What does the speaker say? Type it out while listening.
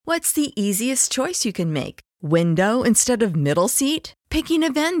What's the easiest choice you can make? Window instead of middle seat? Picking a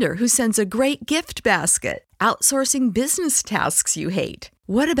vendor who sends a great gift basket? Outsourcing business tasks you hate?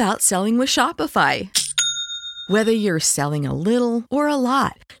 What about selling with Shopify? Whether you're selling a little or a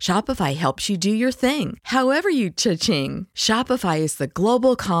lot, Shopify helps you do your thing, however you cha-ching. Shopify is the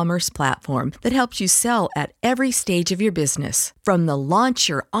global commerce platform that helps you sell at every stage of your business. From the launch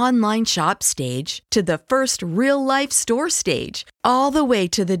your online shop stage to the first real-life store stage, all the way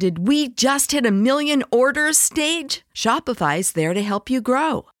to the did we just hit a million orders stage. Shopify's there to help you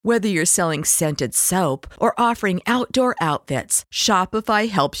grow. Whether you're selling scented soap or offering outdoor outfits, Shopify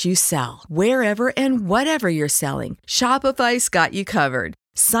helps you sell. Wherever and whatever you're selling, Shopify's got you covered.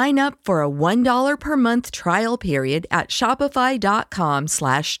 Sign up for a $1 per month trial period at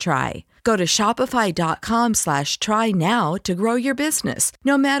shopify.com/try. Go to shopify.com/try now to grow your business,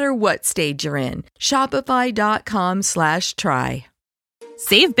 no matter what stage you're in. Shopify.com/try.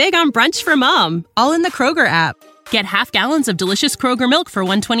 Save big on brunch for mom, all in the Kroger app. Get half gallons of delicious Kroger milk for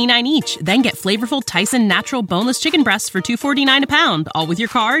 $1.29 each. Then get flavorful Tyson natural boneless chicken breasts for $2.49 a pound, all with your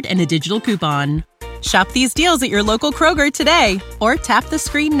card and a digital coupon. Shop these deals at your local Kroger today, or tap the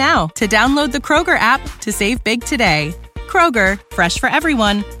screen now to download the Kroger app to save big today. Kroger, fresh for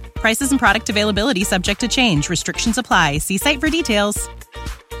everyone. Prices and product availability subject to change. Restrictions apply. See site for details.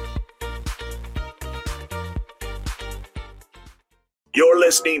 You're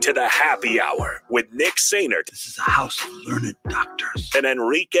listening to The Happy Hour with Nick Sainert. This is a house of learned doctors. And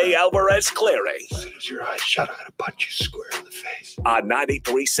Enrique Alvarez Clary. As soon as your eyes shut, I'm going to punch you square in the face. On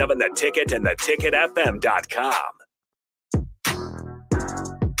 93.7 The Ticket and theticketfm.com.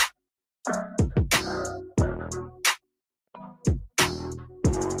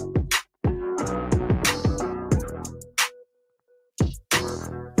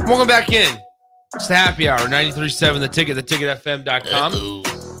 Welcome back in. It's the Happy Hour, 93.7 The Ticket, theticketfm.com.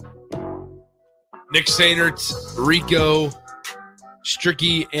 Nick Sainert, Rico,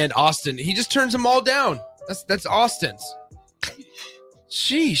 Stricky, and Austin. He just turns them all down. That's Austin's.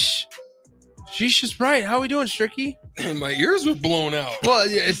 Sheesh. Sheesh is right. How are we doing, Stricky? My ears were blown out. Well,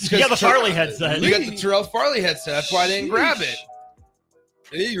 yeah, it's you got the Farley headset. You got the Terrell Farley headset. That's why I didn't grab it.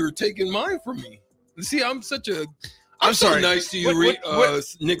 Hey, you're taking mine from me. See, I'm sorry. So nice to you,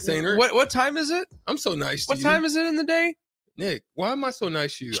 Nick Sainert. What time is it? I'm so nice to you. What time is it in the day? Nick, why am I so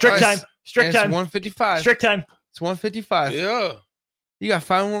nice to you? Strict time. It's 1:55. Strict time. It's 1:55. Yeah. You got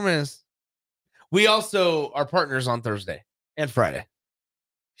 5 more minutes. We also are partners on Thursday and Friday.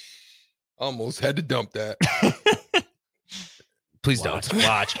 Almost had to dump that. Please don't.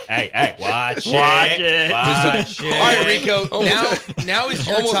 Watch. Hey, watch it. Watch it. All right, Rico. Now he's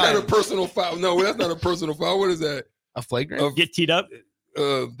your almost time. had a personal foul. No, that's not a personal foul. What is that? A flagrant? Get teed up?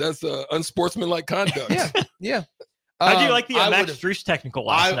 That's unsportsmanlike conduct. Yeah. How do you like the Max Struess technical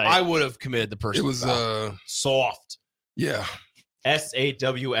last night? I would have committed the personal foul. It was soft. Yeah.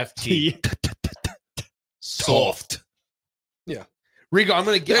 SAWFT. Soft. Yeah. Rico, I'm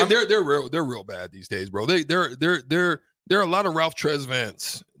gonna get. They're real bad these days, bro. There are a lot of Ralph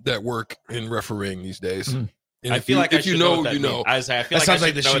Tresvants that work in refereeing these days. Mm-hmm. And I feel like if you know, you know. I feel that sounds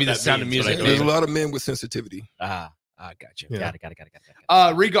like this should be the sound of music. There's a lot of men with sensitivity. Got you. Yeah. Got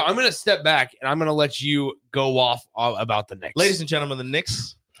it. Rico, I'm gonna step back and I'm gonna let you go off about the Knicks. Ladies and gentlemen, the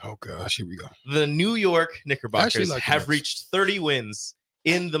Knicks. Oh gosh, here we go. The New York Knickerbockers like have reached 30 wins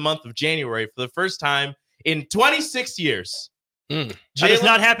in the month of January for the first time in 26 years. That has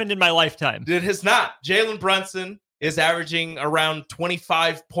not happened in my lifetime. It has not. Jalen Brunson is averaging around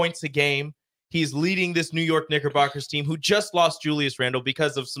 25 points a game. He's leading this New York Knickerbockers team who just lost Julius Randle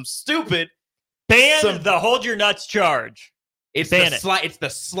because of some stupid the hold your nuts charge. It's the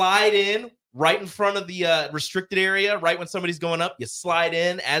slide in right in front of the restricted area, right when somebody's going up. You slide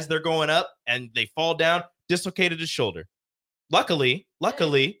in as they're going up and they fall down, dislocated his shoulder. Luckily,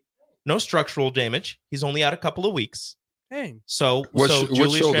 no structural damage. He's only out a couple of weeks. Dang. So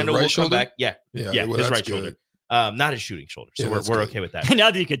Julius Randle will come back. Yeah, well, his right shoulder. Not his shooting shoulder. So we're okay with that. Now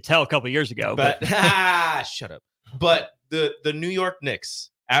that you could tell a couple years ago. But shut up. But the New York Knicks,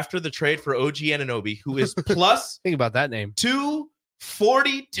 after the trade for OG Anunoby, who is plus think about that name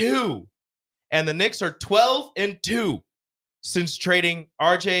 242, and the Knicks are 12-2 since trading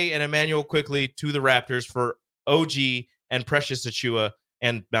RJ and Emmanuel quickly to the Raptors for OG and Precious Achiuwa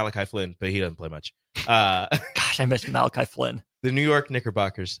and Malachi Flynn, but he doesn't play much. Gosh, I missed Malachi Flynn. The New York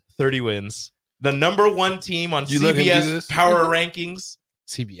Knickerbockers, 30 wins. The number one team on CBS Power Rankings.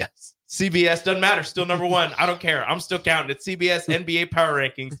 CBS doesn't matter. Still number one. I don't care. I'm still counting. It's CBS NBA Power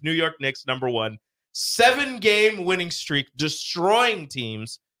Rankings. New York Knicks number one. 7-game winning streak, destroying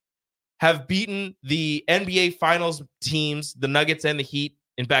teams. Have beaten the NBA Finals teams, the Nuggets and the Heat,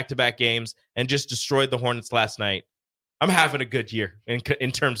 in back-to-back games and just destroyed the Hornets last night. I'm having a good year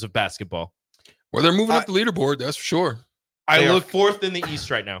in terms of basketball. Well, they're moving up the leaderboard, that's for sure. They are 4th in the East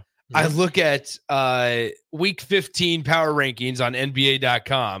right now. I look at week 15 power rankings on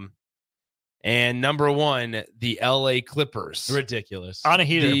NBA.com, and number 1, the LA Clippers. Ridiculous. On a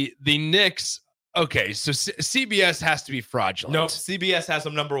heater. The Knicks. Okay, so CBS has to be fraudulent. No, CBS has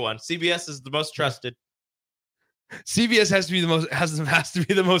them number 1. CBS is the most trusted. CBS has to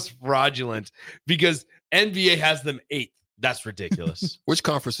be the most fraudulent because NBA has them 8th. That's ridiculous. Which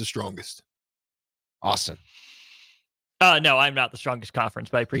conference is strongest? Austin. No, I'm not the strongest conference,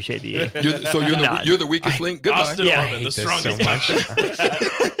 but I appreciate the. You're the weakest link. Goodbye. Austin, the strongest.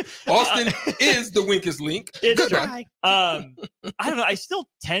 Austin is the weakest link. It's Goodbye. I don't know. I still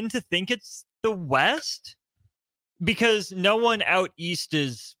tend to think it's the West because no one out East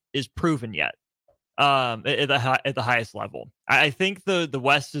is proven yet. At the highest level, I think the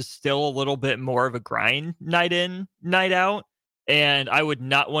West is still a little bit more of a grind, night in, night out. And I would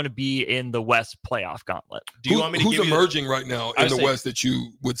not want to be in the West playoff gauntlet. Do you want me to who's give emerging right now in the West that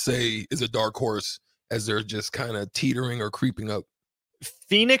you would say is a dark horse as they're just kind of teetering or creeping up?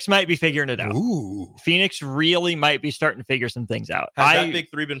 Phoenix might be figuring it out. Ooh. Phoenix really might be starting to figure some things out. Has that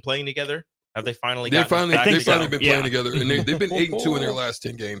big three been playing together? Have they finally? They've finally been playing Yeah. together, and they've been 8-2 in their last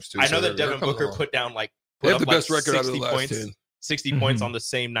 10 games too. I know that Devin Booker put down they have the best record out of the last 10. 60 points on the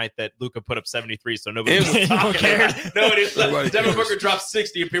same night that Luka put up 73, so nobody was talking about it. Nobody's Devin Booker dropped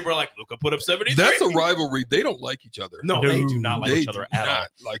 60, and people are like, Luka put up 73. That's a rivalry. They don't like each other. No, they do not like each other at all.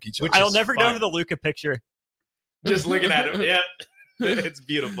 Like each other. I'll never go to the Luka picture. Just looking at him, yeah. It's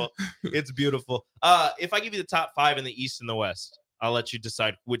beautiful. It's beautiful. If I give you the top 5 in the East and the West, I'll let you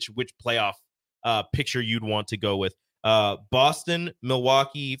decide which playoff picture you'd want to go with. Boston,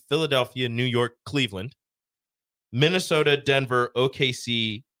 Milwaukee, Philadelphia, New York, Cleveland, Minnesota, Denver,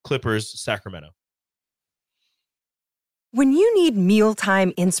 OKC, Clippers, Sacramento. When you need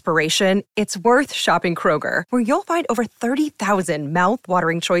mealtime inspiration, it's worth shopping Kroger, where you'll find over 30,000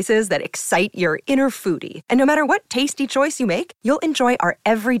 mouth-watering choices that excite your inner foodie. And no matter what tasty choice you make, you'll enjoy our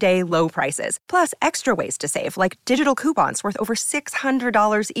everyday low prices, plus extra ways to save, like digital coupons worth over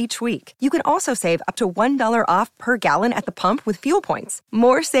 $600 each week. You can also save up to $1 off per gallon at the pump with fuel points.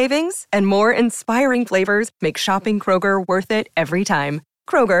 More savings and more inspiring flavors make shopping Kroger worth it every time.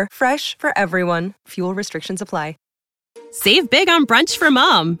 Kroger, fresh for everyone. Fuel restrictions apply. Save big on brunch for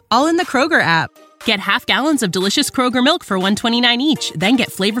mom, all in the Kroger app. Get half gallons of delicious Kroger milk for $1.29 each. Then get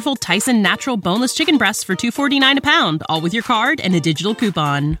flavorful Tyson natural boneless chicken breasts for $2.49 a pound, all with your card and a digital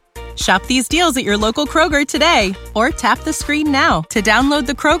coupon. Shop these deals at your local Kroger today, or tap the screen now to download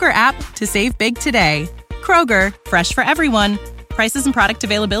the Kroger app to save big today. Kroger, fresh for everyone. Prices and product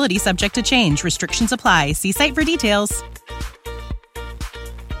availability subject to change. Restrictions apply. See site for details.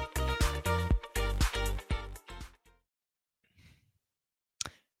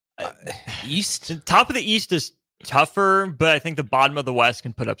 East, top of the East is tougher, but I think the bottom of the West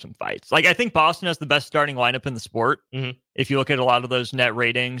can put up some fights. Like, I think Boston has the best starting lineup in the sport. Mm-hmm. If you look at a lot of those net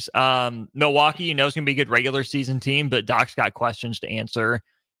ratings, Milwaukee, is going to be a good regular season team, but Doc's got questions to answer.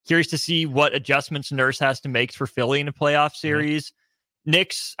 Curious to see what adjustments Nurse has to make for Philly in a playoff series. Mm-hmm.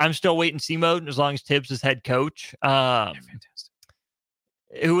 Knicks, I'm still wait and see mode as long as Tibbs is head coach. They're fantastic.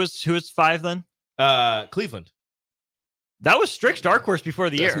 Who was 5 then? Cleveland. That was Strick's dark horse before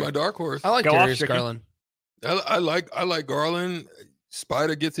the year. That's my dark horse. I like Darius Garland. I like Garland.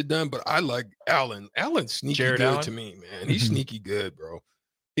 Spider gets it done, but I like Allen. Allen's sneaky Jared good Allen? to me, man. He's sneaky good, bro.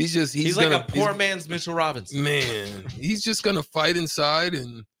 He's like a poor man's Mitchell Robinson. Man, he's just gonna fight inside,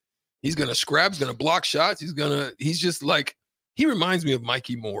 and he's gonna scrap. He's gonna block shots. He's just like, he reminds me of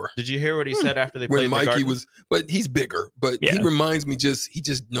Mikey Moore. Did you hear what he said after they played? When Mikey was, but he's bigger. But he reminds me, he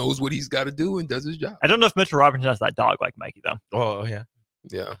just knows what he's got to do and does his job. I don't know if Mitchell Robinson has that dog like Mikey though. Oh yeah.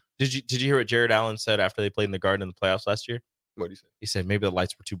 Did you hear what Jared Allen said after they played in the Garden in the playoffs last year? What did he say? He said maybe the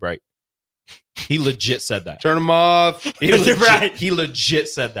lights were too bright. He legit said that. Turn them off. He legit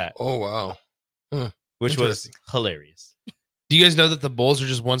said that. Oh wow. Which was hilarious. Do you guys know that the Bulls are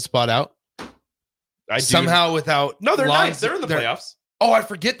just one spot out? Somehow without no, they're lines, they're in the playoffs. Oh, I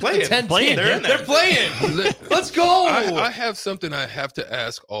forget playing. The 10 playing. They're in there. They're playing. Let's go. I have something I have to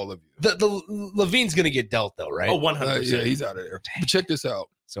ask all of you. The Levine's gonna get dealt though, right? Oh, 100%. Yeah, he's out of there. But check this out.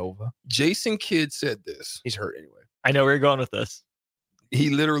 It's over. Jason Kidd said this. He's hurt anyway. I know where you're going with this. He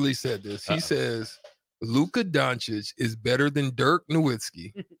literally said this. He says Luka Doncic is better than Dirk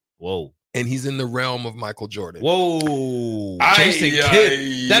Nowitzki. Whoa. And he's in the realm of Michael Jordan. Whoa. Jason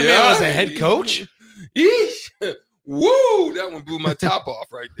Kidd. That man was a head coach? Yeesh. Woo! That one blew my top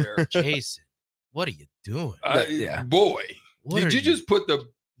off right there. Jason, what are you doing? Boy. Did you just put the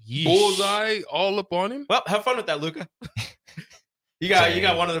bullseye all up on him? Well, have fun with that, Luka. You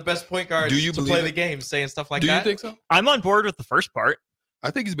got one of the best point guards to play the game saying stuff like that. Do you think so? I'm on board with the first part.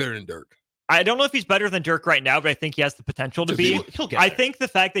 I think he's better than Dirk. I don't know if he's better than Dirk right now, but I think he has the potential to be. He'll get I there. think the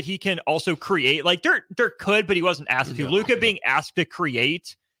fact that he can also create, like Dirk could, but he wasn't asked to. Luka being asked to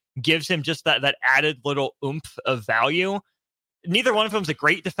create gives him just that added little oomph of value. Neither one of them is a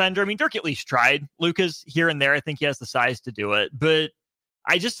great defender. I mean, Dirk at least tried. Luka's here and there. I think he has the size to do it. But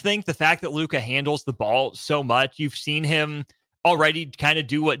I just think the fact that Luka handles the ball so much, you've seen him already kind of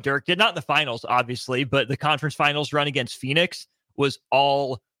do what Dirk did. Not in the finals, obviously, but the conference finals run against Phoenix was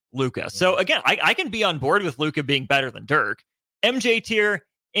all Luka. So again, I can be on board with Luka being better than Dirk. MJ tier,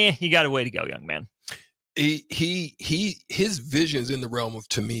 you got a way to go, young man. His vision's in the realm of,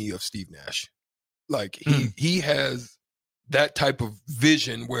 to me, of Steve Nash. Like he has that type of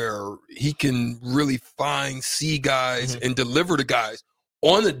vision where he can really see guys and deliver to guys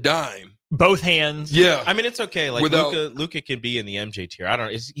on the dime. Both hands. Yeah. I mean, it's okay. Like Luka can be in the MJ tier. I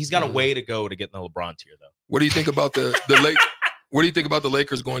don't know. He's got a way to go to get in the LeBron tier, though. What do you think about the What do you think about the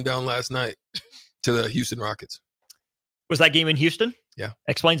Lakers going down last night to the Houston Rockets? Was that game in Houston? Yeah.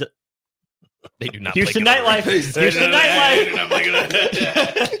 Explains it. They do not. Houston nightlife. Houston nightlife.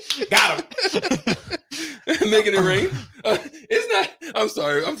 Got him. Making it rain. It's not. I'm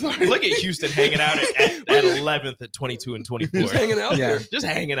sorry. Look at Houston hanging out at 11th at 22 and 24. Just hanging out there. Just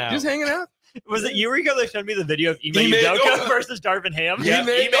hanging out. Was it you or you that showed me the video of Ime Udoka versus Darvin Ham? Yeah,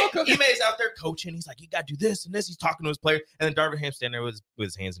 Ime's out there coaching. He's like, you got to do this and this. He's talking to his player. And then Darvin Ham standing there with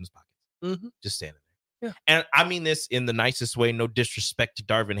his hands in his pockets. Just standing there. Yeah. And I mean this in the nicest way. No disrespect to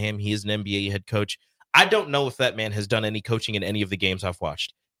Darvin Ham. He is an NBA head coach. I don't know if that man has done any coaching in any of the games I've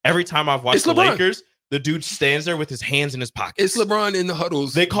watched. Every time I've watched the Lakers, the dude stands there with his hands in his pockets. It's LeBron in the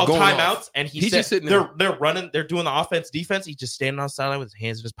huddles. They call timeouts, and he's just sitting there. They're running. They're doing the offense, defense. He's just standing on the sideline with his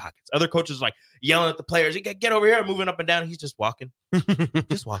hands in his pockets. Other coaches are like yelling at the players, "Get over here!" Moving up and down. He's just walking,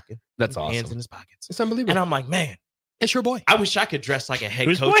 just walking. That's awesome. Hands in his pockets. It's unbelievable. And I'm like, man, it's your boy. I wish I could dress like a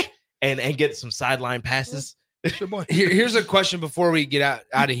head coach and get some sideline passes. It's your boy. Here's a question before we get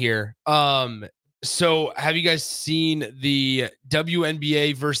out of here. So have you guys seen the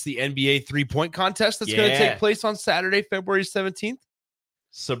WNBA versus the NBA 3-point contest that's going to take place on Saturday, February 17th?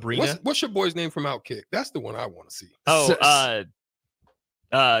 Sabrina. What's your boy's name from Outkick? That's the one I want to see.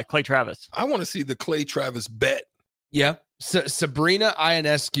 Clay Travis. I want to see the Clay Travis bet. Yeah. Sabrina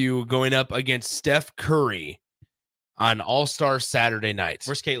Ionescu going up against Steph Curry on All-Star Saturday night.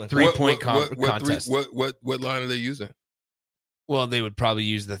 Where's Caitlin? 3-point contest. What line are they using? Well, they would probably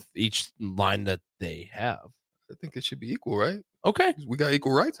use each line that they have. I think it should be equal, right? Okay. We got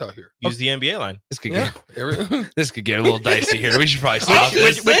equal rights out here. Use the NBA line. This could get a little dicey here. We should probably stop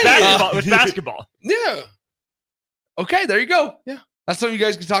this. With basketball. Yeah. Okay, there you go. Yeah. That's something you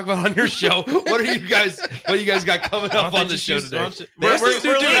guys can talk about on your show. What do you guys got coming up on the show today? We're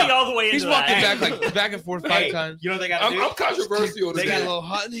leading all the way into He's walking back and forth 5 times. You know what they got to do? I'm controversial today. They got a little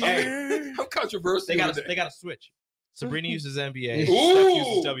hot in here. I'm controversial. They got to switch. Sabrina uses NBA. Ooh, Steph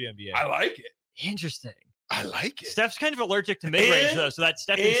uses WNBA. I like it. Interesting. I like it. Steph's kind of allergic to mid-range, though, so that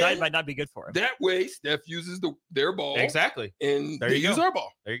stepping side might not be good for him. That way, Steph uses their ball. Exactly. And they use our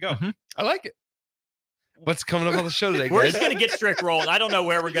ball. There you go. I like it. What's coming up on the show today, guys? We're just going to get Strick rolling. I don't know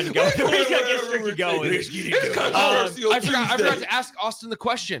where we're going to go. We're just going to get Strick going. I forgot to ask Austin the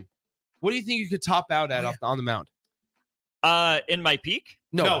question. What do you think you could top out at on the mound? In my peak?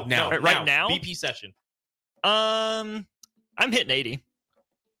 No, now. Right now? BP session. I'm hitting 80.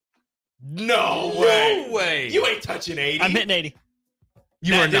 No way. You ain't touching 80. I'm hitting 80.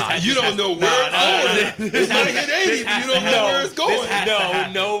 You are not. You don't know where it's not hitting 80. You don't know where it's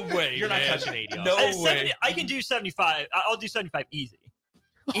going. No way. You're not touching 80. No way. I can do 75. I'll do 75 easy.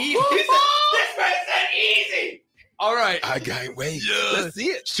 Easy. This man said easy. All right. I can't wait. Yeah. Let's see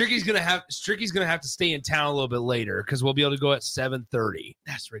it. Stricky's gonna have to stay in town a little bit later because we'll be able to go at 7:30.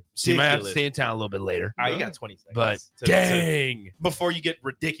 That's ridiculous. So you might have to stay in town a little bit later. All right, you got 20 seconds. But dang. Before you get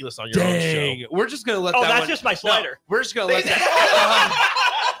ridiculous on your own show. We're just gonna let that's just my slider. No, we're just gonna let that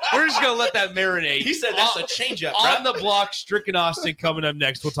we're just gonna let that marinate. He said that's a changeup. On the block, Strick and Austin coming up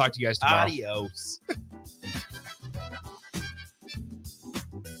next. We'll talk to you guys tomorrow. Adios.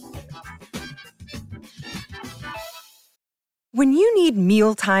 When you need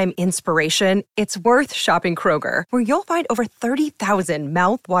mealtime inspiration, it's worth shopping Kroger, where you'll find over 30,000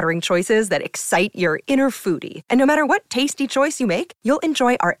 mouth-watering choices that excite your inner foodie. And no matter what tasty choice you make, you'll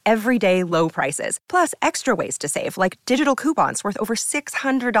enjoy our everyday low prices, plus extra ways to save, like digital coupons worth over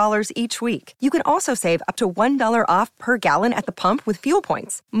 $600 each week. You can also save up to $1 off per gallon at the pump with fuel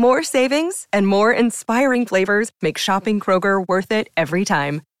points. More savings and more inspiring flavors make shopping Kroger worth it every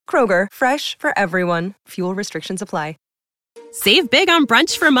time. Kroger, fresh for everyone. Fuel restrictions apply. Save big on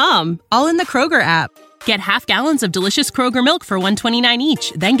brunch for mom, all in the Kroger app. Get half gallons of delicious Kroger milk for $1.29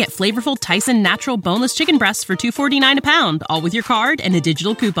 each. Then get flavorful Tyson natural boneless chicken breasts for $2.49 a pound, all with your card and a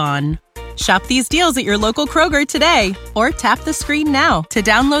digital coupon. Shop these deals at your local Kroger today, or tap the screen now to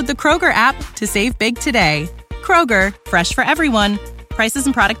download the Kroger app to save big today. Kroger, fresh for everyone. Prices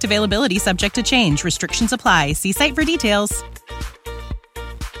and product availability subject to change. Restrictions apply. See site for details.